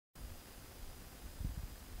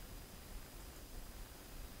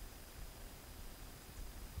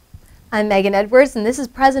I'm Megan Edwards, and this is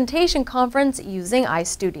Presentation Conference using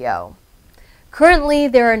iStudio. Currently,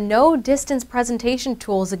 there are no distance presentation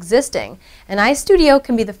tools existing, and iStudio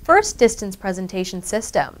can be the first distance presentation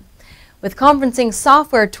system. With conferencing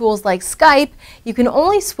software tools like Skype, you can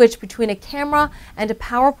only switch between a camera and a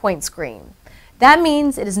PowerPoint screen. That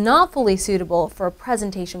means it is not fully suitable for a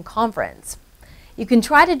presentation conference. You can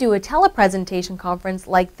try to do a telepresentation conference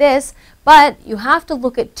like this, but you have to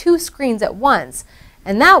look at two screens at once,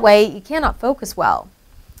 and that way you cannot focus well.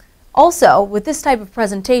 Also, with this type of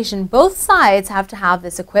presentation, both sides have to have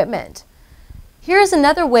this equipment. Here's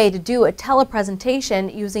another way to do a telepresentation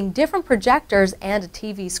using different projectors and a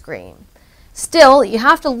TV screen. Still, you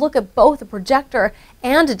have to look at both a projector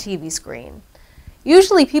and a TV screen.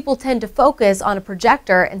 Usually people tend to focus on a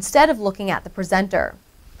projector instead of looking at the presenter.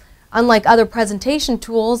 Unlike other presentation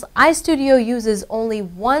tools, iStudio uses only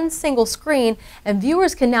one single screen, and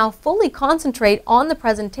viewers can now fully concentrate on the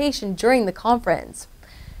presentation during the conference.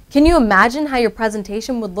 Can you imagine how your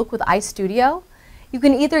presentation would look with iStudio? You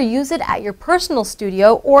can either use it at your personal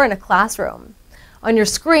studio or in a classroom. On your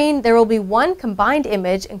screen, there will be one combined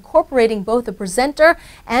image incorporating both the presenter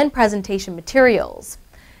and presentation materials.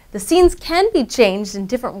 The scenes can be changed in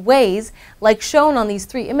different ways, like shown on these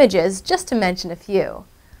three images, just to mention a few.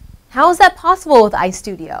 How is that possible with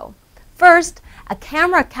iStudio? First, a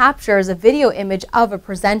camera captures a video image of a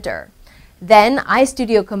presenter. Then,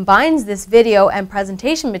 iStudio combines this video and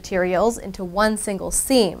presentation materials into one single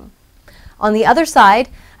scene. On the other side,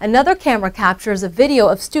 another camera captures a video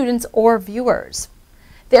of students or viewers.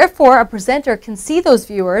 Therefore, a presenter can see those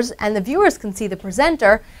viewers, and the viewers can see the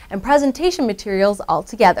presenter and presentation materials all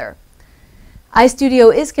together.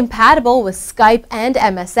 iStudio is compatible with Skype and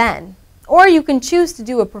MSN. Or you can choose to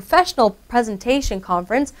do a professional presentation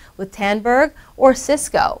conference with Tandberg or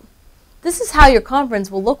Cisco. This is how your conference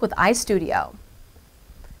will look with iStudio.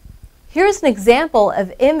 Here's an example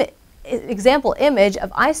image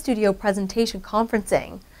of iStudio presentation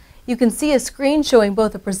conferencing. You can see a screen showing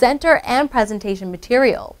both a presenter and presentation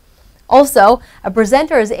material. Also, a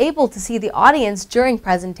presenter is able to see the audience during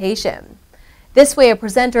presentation. This way, a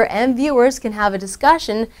presenter and viewers can have a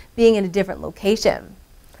discussion being in a different location.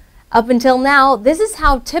 Up until now, this is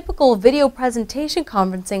how typical video presentation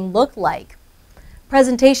conferencing looked like.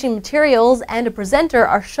 Presentation materials and a presenter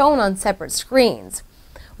are shown on separate screens.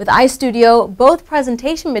 With iStudio, both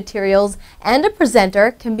presentation materials and a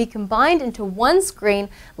presenter can be combined into one screen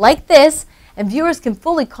like this, and viewers can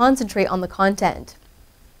fully concentrate on the content.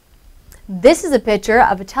 This is a picture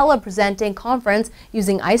of a telepresenting conference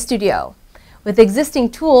using iStudio. With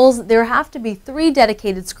existing tools, there have to be 3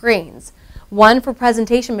 dedicated screens. One for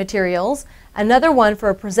presentation materials, another one for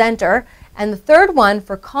a presenter, and the third one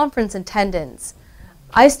for conference attendance.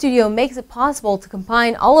 iStudio makes it possible to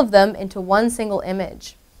combine all of them into one single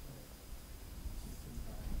image.